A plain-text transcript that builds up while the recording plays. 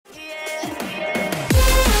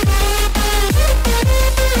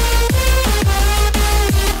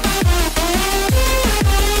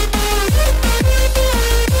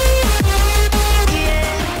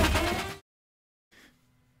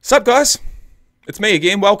Sup guys, it's me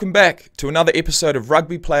again. Welcome back to another episode of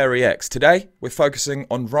Rugby Player Reacts. Today we're focusing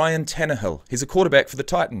on Ryan Tannehill. He's a quarterback for the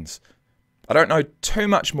Titans. I don't know too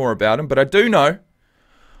much more about him, but I do know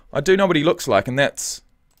what he looks like, and that's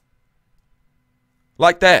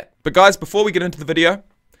like that. But guys, before we get into the video,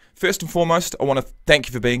 first and foremost, I want to thank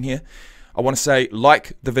you for being here. I want to say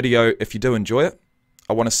like the video if you do enjoy it.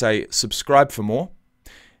 I want to say subscribe for more.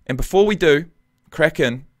 And before we do, crack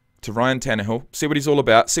in to Ryan Tannehill, see what he's all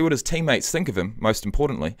about, see what his teammates think of him, most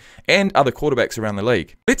importantly, and other quarterbacks around the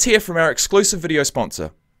league. Let's hear from our exclusive video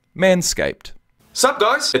sponsor, Manscaped. Sup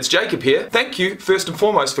guys, it's Jacob here. Thank you, first and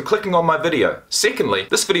foremost, for clicking on my video. Secondly,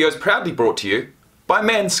 this video is proudly brought to you by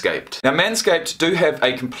Manscaped. Now Manscaped do have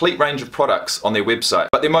a complete range of products on their website,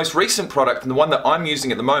 but their most recent product, and the one that I'm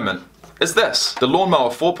using at the moment, is this, the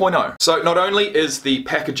Lawnmower 4.0. So not only is the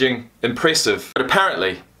packaging impressive, but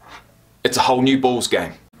apparently it's a whole new balls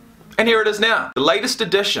game. And here it is now, the latest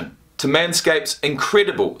addition to Manscaped's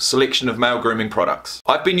incredible selection of male grooming products.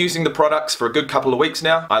 I've been using the products for a good couple of weeks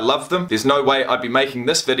now. I love them. There's no way I'd be making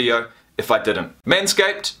this video if I didn't.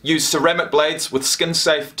 Manscaped use ceramic blades with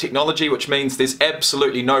skin-safe technology, which means there's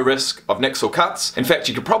absolutely no risk of nicks or cuts. In fact,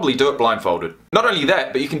 you could probably do it blindfolded. Not only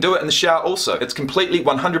that, but you can do it in the shower also. It's completely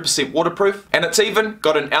 100% waterproof, and it's even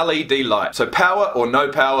got an LED light. So power or no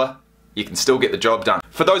power, you can still get the job done.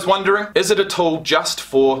 For those wondering, is it a tool just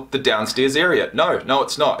for the downstairs area? No,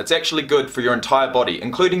 it's not. It's actually good for your entire body,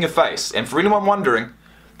 including your face. And for anyone wondering,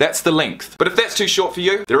 that's the length. But if that's too short for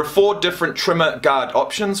you, there are 4 different trimmer guard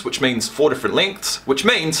options, which means 4 different lengths, which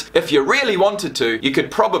means if you really wanted to, you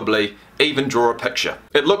could probably even draw a picture.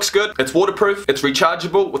 It looks good, it's waterproof, it's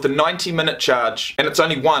rechargeable with a 90-minute charge, and it's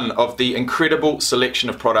only one of the incredible selection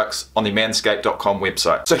of products on the manscaped.com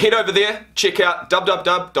website. So head over there, check out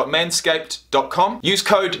www.manscaped.com, use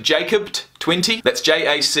code JACOBD20, that's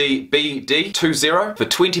JACBD20, for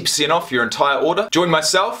 20% off your entire order. Join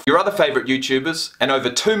myself, your other favourite YouTubers, and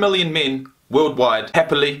over 2 million men worldwide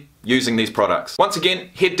happily using these products. Once again,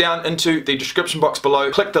 head down into the description box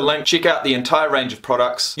below, click the link, check out the entire range of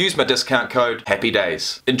products, use my discount code, happy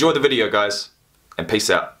days. Enjoy the video guys, and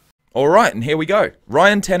peace out. Alright, and here we go.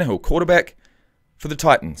 Ryan Tannehill, quarterback for the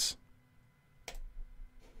Titans.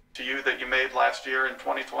 To you that you made last year in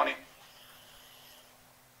 2020?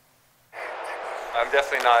 I'm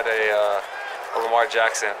definitely not a Lamar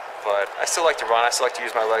Jackson, but I still like to run. I still like to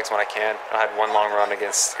use my legs when I can. I had one long run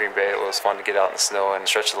against Green Bay. It was fun to get out in the snow and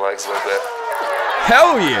stretch the legs a little bit.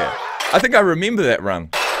 Hell yeah! I think I remember that run.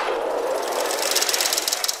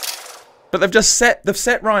 But they've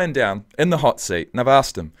sat Ryan down in the hot seat, and I've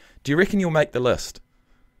asked him, do you reckon you'll make the list?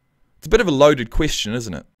 It's a bit of a loaded question,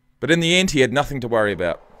 isn't it? But in the end, he had nothing to worry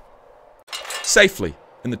about. Safely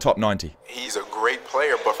in the top 90. He's a great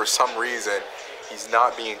player, but for some reason, he's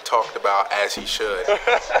not being talked about as he should.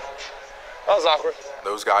 That was awkward.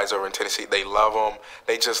 Those guys over in Tennessee, they love him.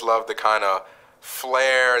 They just love the kind of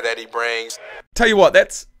flair that he brings. Tell you what,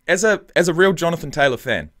 that's as a real Jonathan Taylor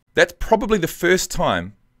fan, that's probably the first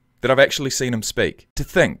time that I've actually seen him speak. To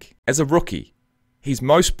think, as a rookie, he's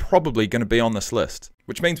most probably going to be on this list,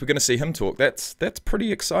 which means we're going to see him talk. That's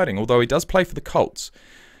pretty exciting, although he does play for the Colts,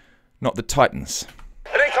 not the Titans.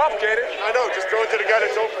 It ain't complicated. I know, just throw it to the guy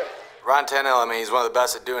that's open. Ryan Tannehill, I mean, he's one of the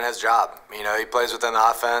best at doing his job. You know, he plays within the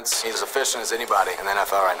offense. He's as efficient as anybody in the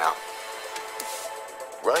NFL right now.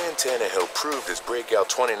 Ryan Tannehill proved his breakout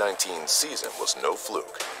 2019 season was no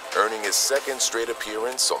fluke, earning his 2nd straight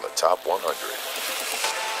appearance on the top 100.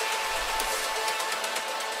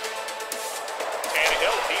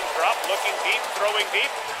 Tannehill, deep drop, looking deep, throwing deep,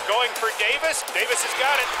 going for Davis. Davis has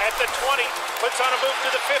got it at the 20, puts on a move to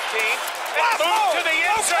the 15, and move to the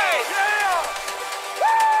end zone.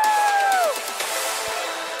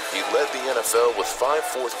 He led the NFL with 5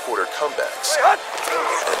 fourth-quarter comebacks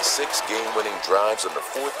and 6 game-winning drives in the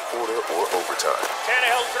 4th quarter or overtime.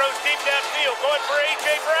 Tannehill throws deep downfield, going for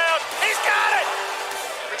A.J. Brown. He's got it!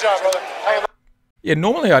 Good job, brother. Yeah,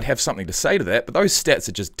 normally I'd have something to say to that, but those stats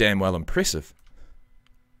are just damn well impressive.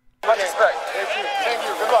 Much respect. Thank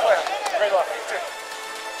you. Good luck. Great luck.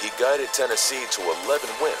 He guided Tennessee to 11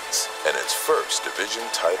 wins and its first division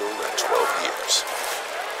title in 12 years.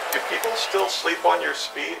 Do people still sleep on your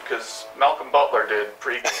speed? Because Malcolm Butler did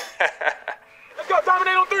pre-game. Let's go.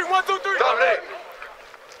 Dominate on 3. 1, 2, 3. Dominate.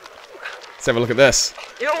 Let's have a look at this.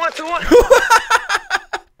 You don't want 2, 1.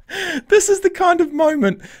 This is the kind of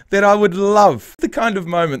moment that I would love. The kind of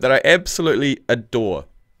moment that I absolutely adore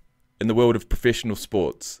in the world of professional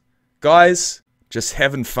sports. Guys just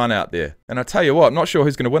having fun out there. And I tell you what, I'm not sure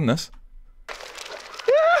who's going to win this.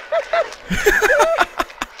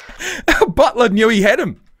 Butler knew he had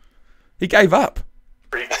him. He gave up.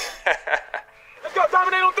 Let's go.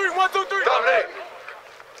 Dominate on 3.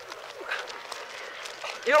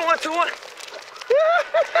 You don't want 2-1?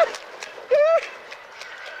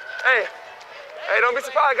 Hey, don't be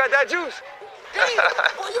surprised. I got that juice.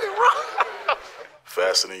 Boy, you been wrong.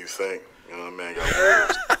 Faster than you think. You know what I mean?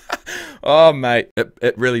 Got Oh, mate,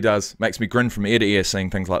 it really does. Makes me grin from ear to ear seeing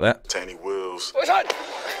things like that. Tanny wheels. What's that?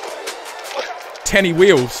 Tanny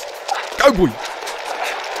wheels. Go, boy.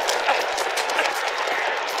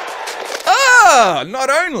 Ah, not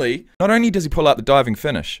only does he pull out the diving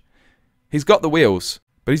finish, he's got the wheels,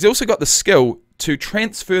 but he's also got the skill to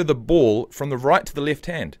transfer the ball from the right to the left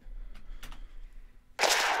hand.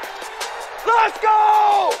 Let's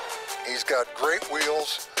go! He's got great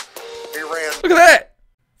wheels. He ran. Look at that.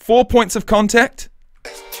 4 points of contact,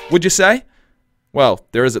 would you say? Well,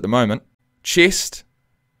 there is at the moment. Chest,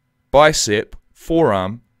 bicep,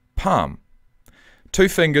 forearm, palm. 2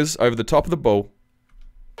 fingers over the top of the ball.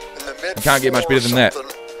 You can't get much better than that.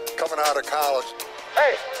 Coming out of college.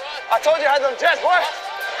 Hey, I told you I had them jets, boy.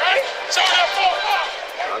 Ready? Show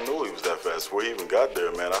that I knew he was that fast before he even got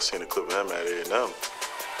there, man. I seen a clip of him at A&M.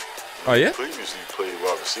 Oh, yeah? Previously, he played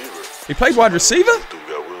wide receiver. He played wide receiver? Dude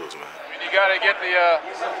got wheels, man. You got to get the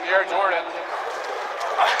Air Jordan.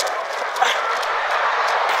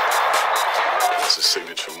 That's his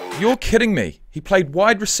signature move. You're kidding me. He played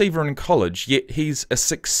wide receiver in college, yet he's a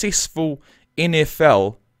successful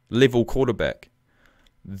NFL level quarterback.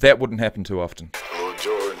 That wouldn't happen too often. Lord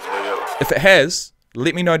Jordan, yeah. If it has,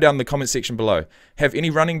 let me know down in the comment section below. Have any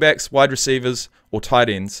running backs, wide receivers, or tight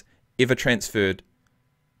ends ever transferred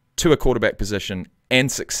to a quarterback position and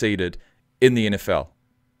succeeded in the NFL?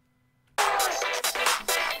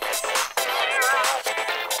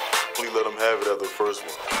 We let him have it after the first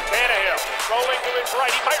one. Tannehill rolling to his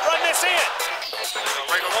right. He might run this in.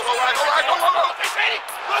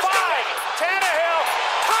 5. Tannehill.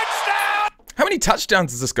 Touchdown. How many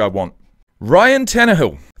touchdowns does this guy want? Ryan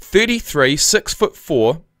Tannehill, 33,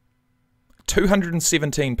 6'4",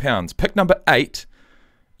 217 pounds. Pick number 8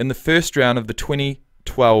 in the first round of the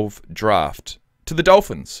 2012 draft to the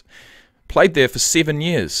Dolphins. Played there for 7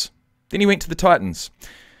 years. Then he went to the Titans.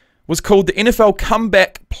 Was called the NFL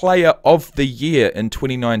Comeback Player of the Year in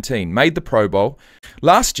 2019. Made the Pro Bowl.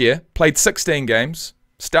 Last year, played 16 games.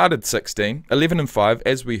 Started 16, 11-5,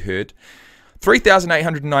 as we heard.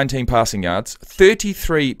 3,819 passing yards,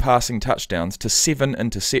 33 passing touchdowns to 7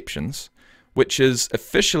 interceptions, which is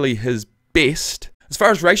officially his best. As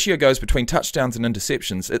far as ratio goes between touchdowns and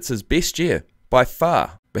interceptions, it's his best year, by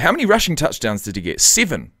far. But how many rushing touchdowns did he get?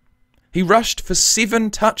 7. He rushed for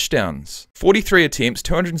 7 touchdowns, 43 attempts,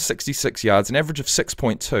 266 yards, an average of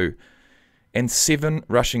 6.2, and 7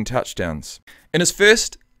 rushing touchdowns. In his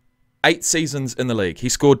first 8 seasons in the league, he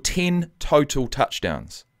scored 10 total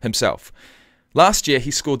touchdowns himself. Last year,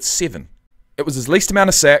 he scored 7. It was his least amount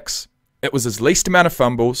of sacks. It was his least amount of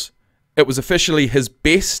fumbles. It was officially his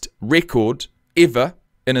best record ever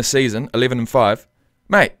in a season, 11-5.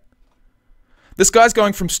 Mate, this guy's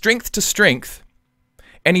going from strength to strength,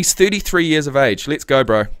 and he's 33 years of age. Let's go,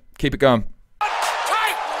 bro. Keep it going.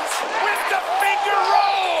 Titans with the finger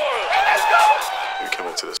roll. Let's go. We come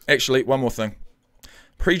into this. Actually, one more thing.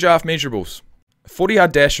 Pre-draft measurables. A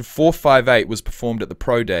 40-yard dash of 4.58 was performed at the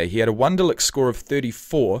Pro Day. He had a Wonderlic score of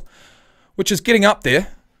 34, which is getting up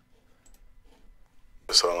there.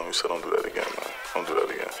 That's all let me say, don't do that again, man. Don't do that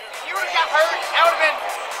again. You would have got hurt. That would have been.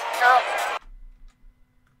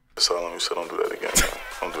 That's all let me say, don't do that again, man.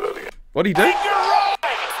 Don't do that again. What'd he do?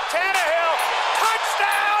 Tannehill.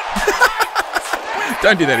 Touchdown.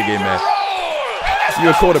 Don't do that again, man. You're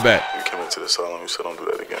a quarterback. We came into this all let me say, don't do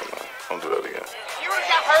that again, man. Don't do that again. You would have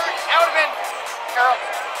got hurt. That would have been.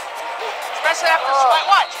 Especially after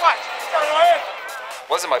watch.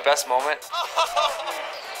 Wasn't my best moment.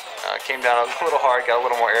 Came down a little hard, got a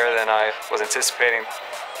little more air than I was anticipating.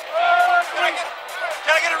 Can I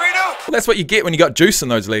get a redo? Well, that's what you get when you got juice in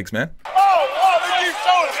those legs, man.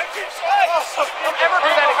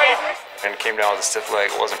 And came down with a stiff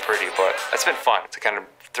leg. It wasn't pretty, but it's been fun to kind of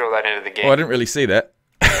throw that into the game. Oh, I didn't really see that.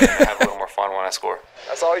 And have a little more fun when I score.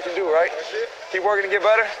 That's all you can do, right? Keep working to get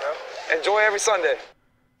better. Enjoy every Sunday.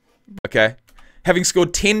 Okay. Having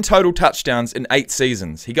scored 10 total touchdowns in 8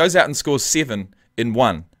 seasons, he goes out and scores 7 in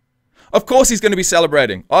 1. Of course he's going to be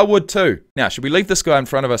celebrating. I would too. Now, should we leave this guy in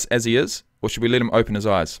front of us as he is, or should we let him open his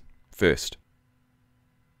eyes first?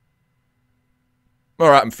 All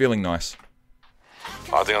right, I'm feeling nice.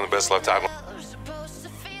 I think I'm the best left tackle.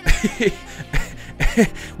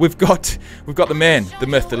 We've got the man, the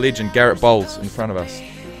myth, the legend, Garrett Bowles in front of us.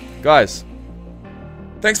 Guys,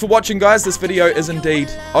 thanks for watching, guys. This video is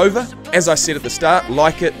indeed over. As I said at the start,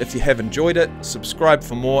 like it if you have enjoyed it, subscribe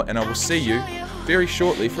for more, and I will see you very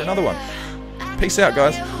shortly for another one. Peace out,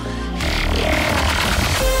 guys.